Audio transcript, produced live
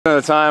at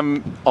a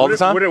time all the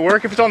time? Would it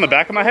work if it's on the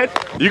back of my head?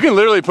 You can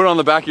literally put it on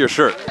the back of your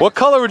shirt. What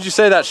color would you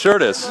say that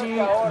shirt is?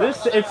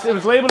 It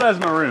was labeled as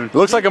maroon. It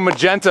looks like a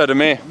magenta to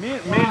me. Me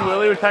and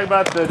Willie were talking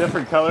about the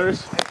different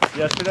colors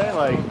yesterday.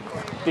 Like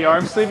the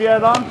arm sleeve you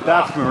had on,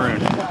 that's maroon.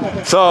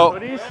 So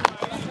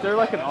hoodies, they're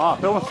like an off.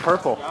 They're almost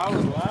purple.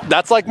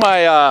 that's like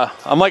my,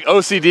 I'm like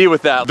OCD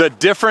with that. The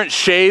different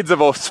shades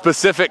of a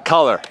specific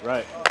color.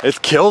 Right.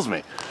 It kills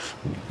me.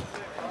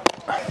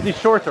 These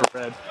shorts are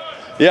red.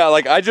 Yeah,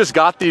 like I just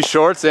got these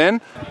shorts in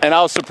and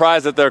I was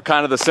surprised that they're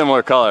kind of the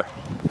similar color.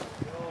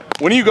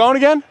 When are you going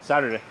again?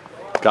 Saturday.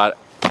 Got it.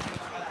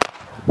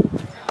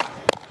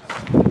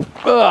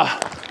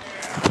 Ugh.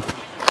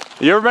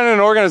 You ever been in an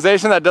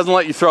organization that doesn't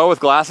let you throw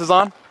with glasses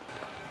on?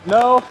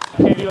 No,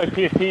 can't do like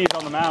PFPs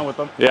on the mound with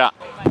them. Yeah.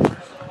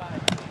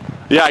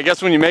 Yeah, I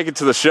guess when you make it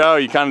to the show,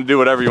 you kind of do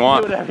whatever you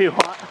want. Do whatever you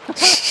want.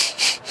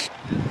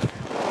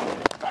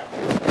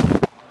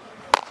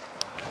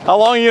 How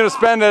long are you gonna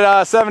spend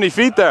at 70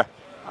 feet there?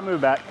 I'll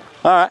move back.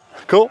 All right,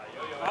 cool.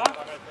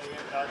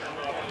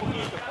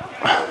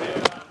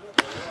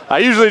 I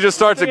usually just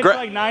start to it's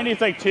like 90,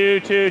 it's like 2,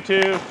 2,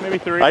 2, maybe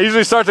 3. I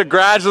usually start to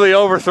gradually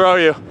overthrow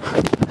you.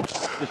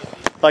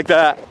 Like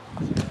that.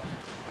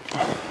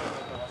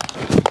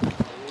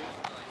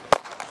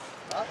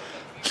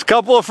 Just a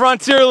couple of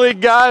Frontier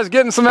League guys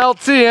getting some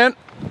LT in.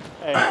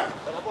 Hey.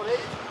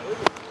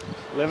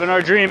 Living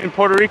our dream in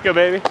Puerto Rico,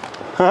 baby.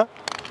 Huh?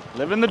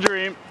 Living the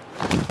dream.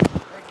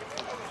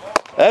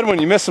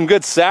 Edwin, you missed some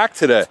good sack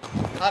today.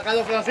 That's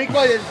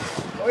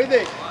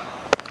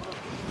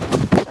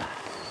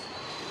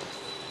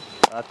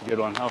a good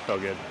one. That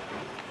felt good.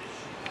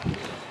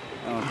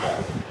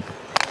 Okay.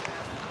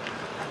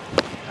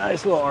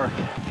 Nice little arc.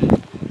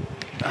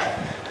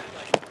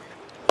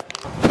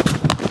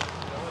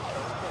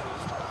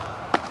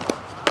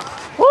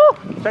 Woo!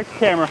 Check the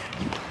camera.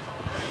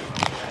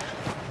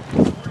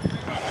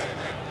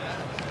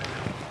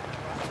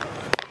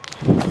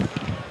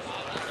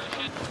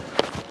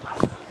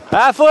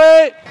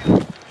 Athlete!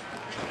 Got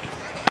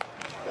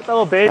that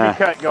little baby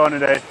cut going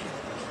today.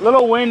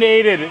 Little wind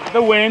aided.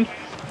 The wind.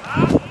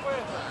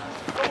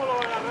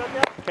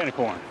 Can of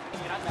corn.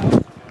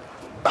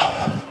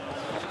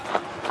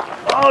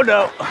 Oh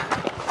no.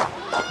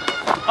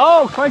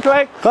 Oh, clank,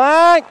 clank.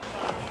 Clank!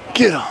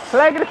 Get him.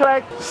 Clank,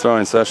 clank. This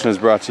throwing session is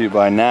brought to you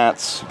by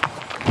Nats.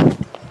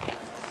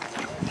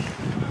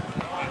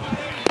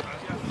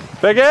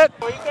 Pick it.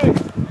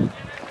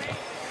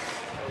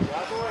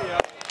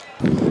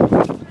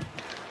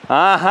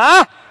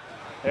 Uh-huh.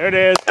 There it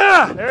is.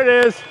 There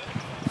it is.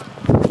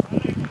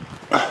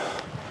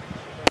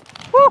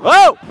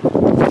 Whoa!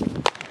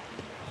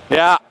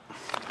 Yeah.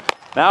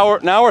 Now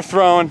we're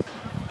throwing.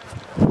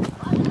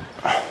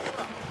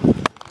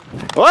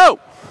 Whoa!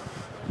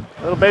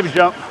 Little baby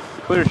jump.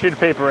 Clear sheet of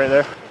paper right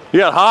there. You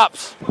got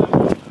hops.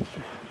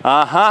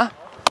 Uh-huh.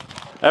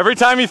 Every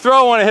time you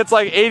throw one, it hits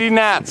like 80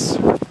 gnats.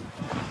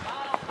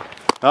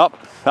 Oh,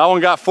 that one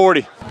got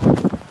 40.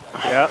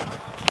 Yeah.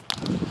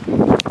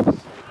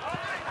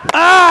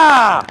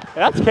 Ah!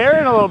 That's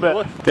carrying a little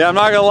bit. Yeah, I'm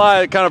not gonna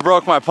lie, it kind of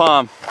broke my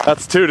palm.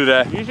 That's 2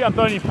 today. Usually I'm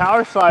throwing you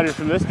power sliders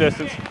from this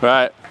distance.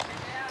 Right.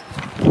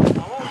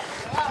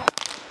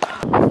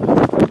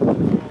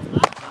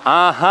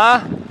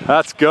 Uh-huh.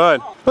 That's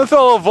good. Let's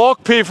throw a little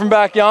Volk P from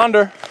back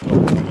yonder.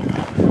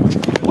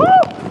 Woo!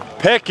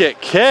 Pick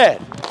it, kid.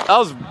 That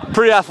was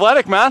pretty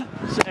athletic, man.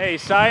 Hey,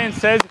 science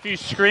says if you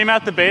scream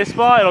at the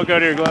baseball, it'll go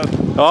to your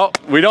glove. Oh,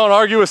 we don't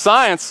argue with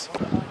science.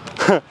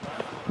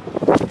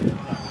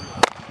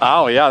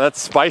 Oh yeah,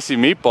 that's spicy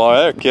meatball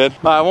there, kid.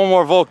 All right, one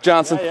more Volk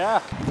Johnson. Yeah.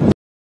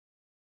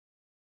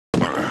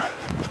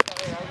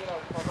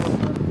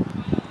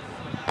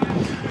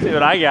 See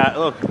what I got.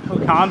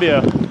 Little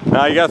combo.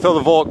 Now you gotta throw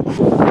the Volk.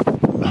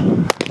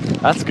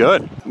 That's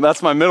good.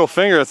 That's my middle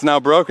finger that's now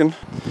broken.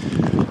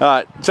 All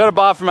right, set a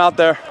bob from out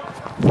there.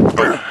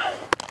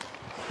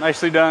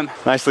 Nicely done.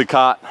 Nicely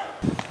caught.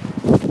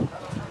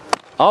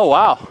 Oh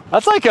wow,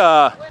 that's like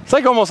it's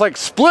like almost like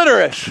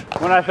splitter-ish.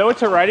 When I throw it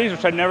to righties,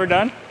 which I've never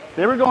done,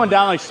 they were going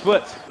down like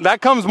splits.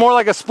 That comes more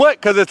like a split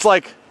because it's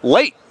like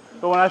late.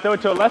 But when I throw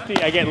it to a lefty,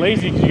 I get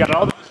lazy because you got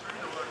all the,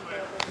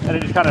 and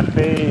it just kind of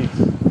fades.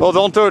 Well,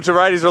 don't throw it to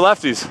righties or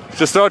lefties.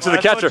 Just throw it to the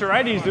catcher. I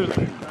threw it to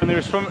righties, and they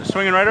were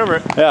swinging right over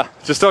it. Yeah,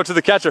 just throw it to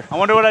the catcher. I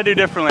wonder what I do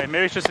differently.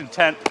 Maybe it's just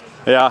intent.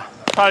 Yeah.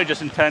 Probably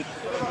just intent.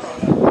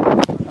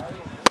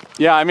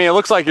 Yeah, I mean, it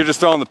looks like you're just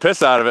throwing the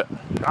piss out of it.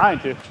 Trying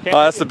to.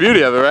 Oh, that's the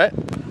beauty of it, right?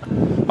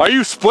 Are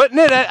you splitting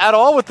it at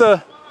all with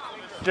the...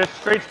 Just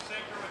straight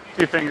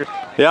 2 fingers.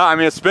 Yeah, I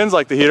mean, it spins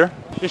like the heater.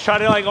 Just try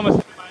to like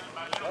almost...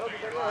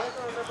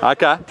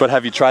 Okay, but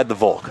have you tried the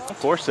Volk? Don't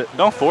force it.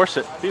 Don't force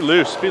it. Be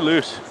loose. Be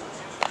loose.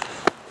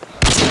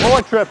 More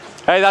like trip.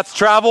 Hey, that's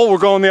travel. We're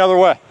going the other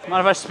way.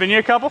 Mind if I spin you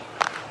a couple?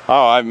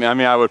 Oh, I mean,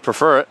 I would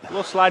prefer it. A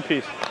little slide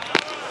piece.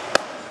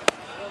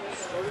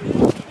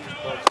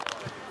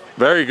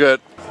 Very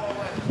good.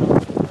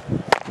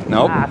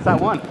 Nope. Ah, it's that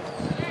one.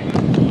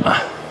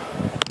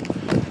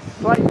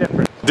 Slight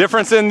difference.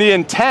 Difference in the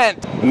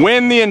intent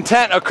when the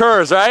intent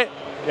occurs, right?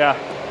 Yeah.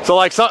 So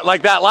like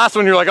that last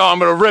one, you're like, oh, I'm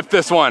gonna rip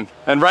this one.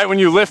 And right when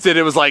you lifted,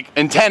 it was like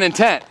intent.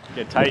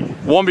 Get tight.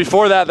 One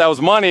before that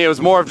was money. It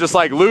was more of just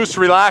like loose,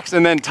 relaxed,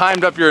 and then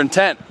timed up your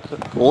intent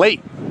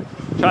late.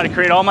 Trying to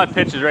create all my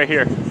pitches right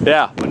here.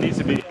 Yeah. What needs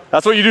to be.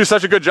 That's what you do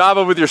such a good job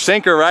of with your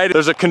sinker, right?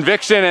 There's a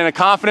conviction and a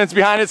confidence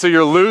behind it, so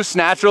you're loose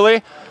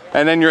naturally,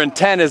 and then your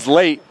intent is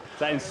late. It's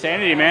that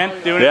insanity, man.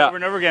 Doing it over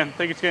and over again.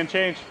 Think it's gonna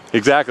change.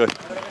 Exactly.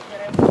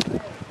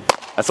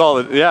 That's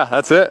all. Yeah,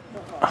 that's it.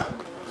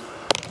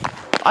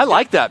 I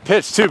like that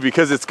pitch too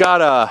because it's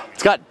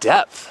got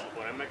depth.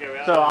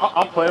 So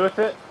I'll play with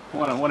it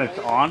when it's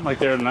on, like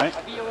there tonight.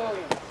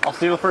 I'll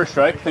steal the first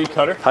strike, think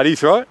cutter. How do you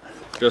throw it?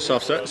 Just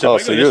offset. So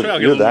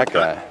you're that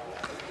guy.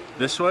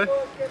 This way.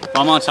 If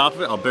I'm on top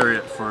of it, I'll bury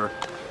it for,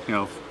 you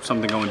know,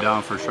 something going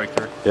down for a strike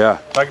through. Yeah.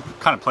 So I can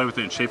kind of play with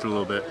it and shape it a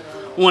little bit.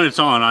 When it's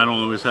on, I don't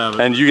always have it.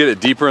 And you get it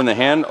deeper in the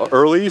hand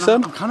early, you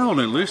said? I'm kind of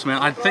holding it loose,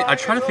 man. I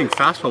try to think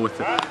fastball with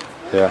it.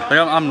 Yeah. Like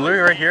I'm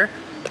literally right here,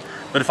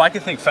 but if I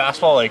can think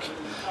fastball, like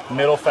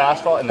middle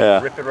fastball, and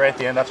then rip it right at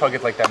the end, that's how I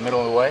get like that middle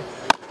of the way.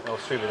 I'll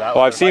sweep it that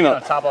way. I've seen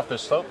on top off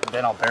this slope,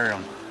 then I'll bury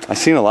them. I've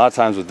seen a lot of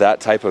times with that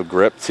type of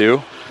grip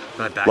too.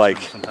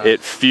 Like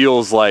it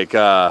feels like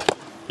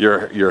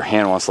your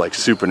hand wants to like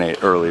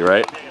supinate early,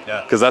 right?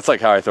 Yeah. Because that's like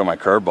how I throw my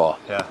curveball.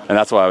 Yeah. And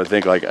that's why I would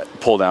think like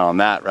pull down on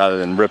that rather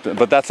than rip it.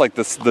 But that's like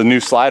the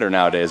new slider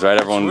nowadays, right?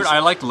 Everyone's. I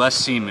like less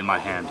seam in my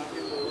hand.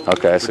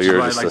 Okay, so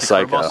you're just like a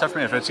psycho. Stuff for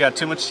me. If it's got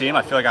too much seam,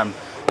 I feel like I'm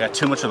got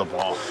too much of the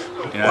ball.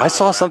 You know? I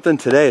saw something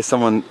today.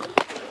 Someone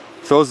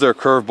throws their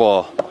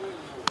curveball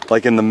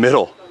like in the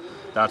middle.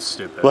 That's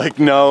stupid. Like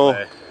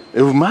no,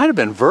 it might have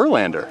been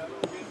Verlander.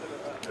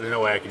 There's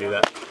no way I can do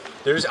that.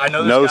 I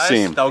know no guys,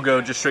 seam. They'll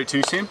go just straight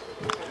two seam,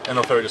 and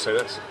they'll throw it just like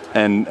this.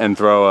 And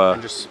throw a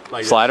just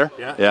like slider.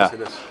 This. Yeah. Just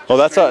like this. Well,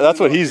 that's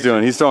what he's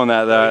doing. He's throwing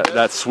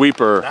that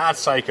sweeper. That's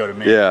psycho to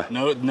me. Yeah.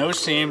 No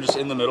seam, just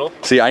in the middle.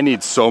 See, I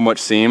need so much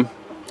seam.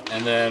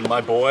 And then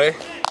my boy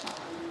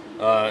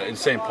in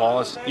St.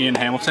 Paul is Ian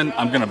Hamilton.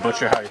 I'm gonna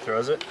butcher how he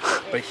throws it,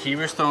 but he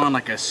was throwing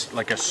like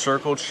a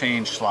circle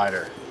change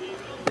slider.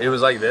 It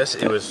was like this.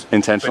 It was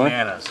intentionally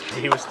bananas.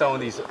 He was throwing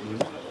these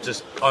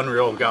just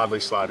unreal godly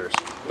sliders,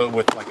 but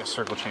with like a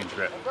circle change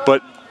grip.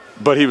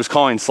 But he was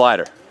calling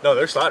slider. No,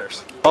 they're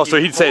sliders. Oh, so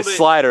he'd say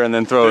slider and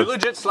then throw. They're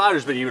legit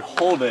sliders, but he would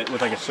hold it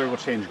with like a circle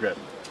change grip.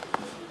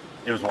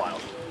 It was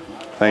wild.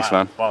 Thanks,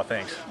 man. Wow,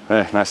 thanks.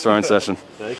 Hey, nice throwing session.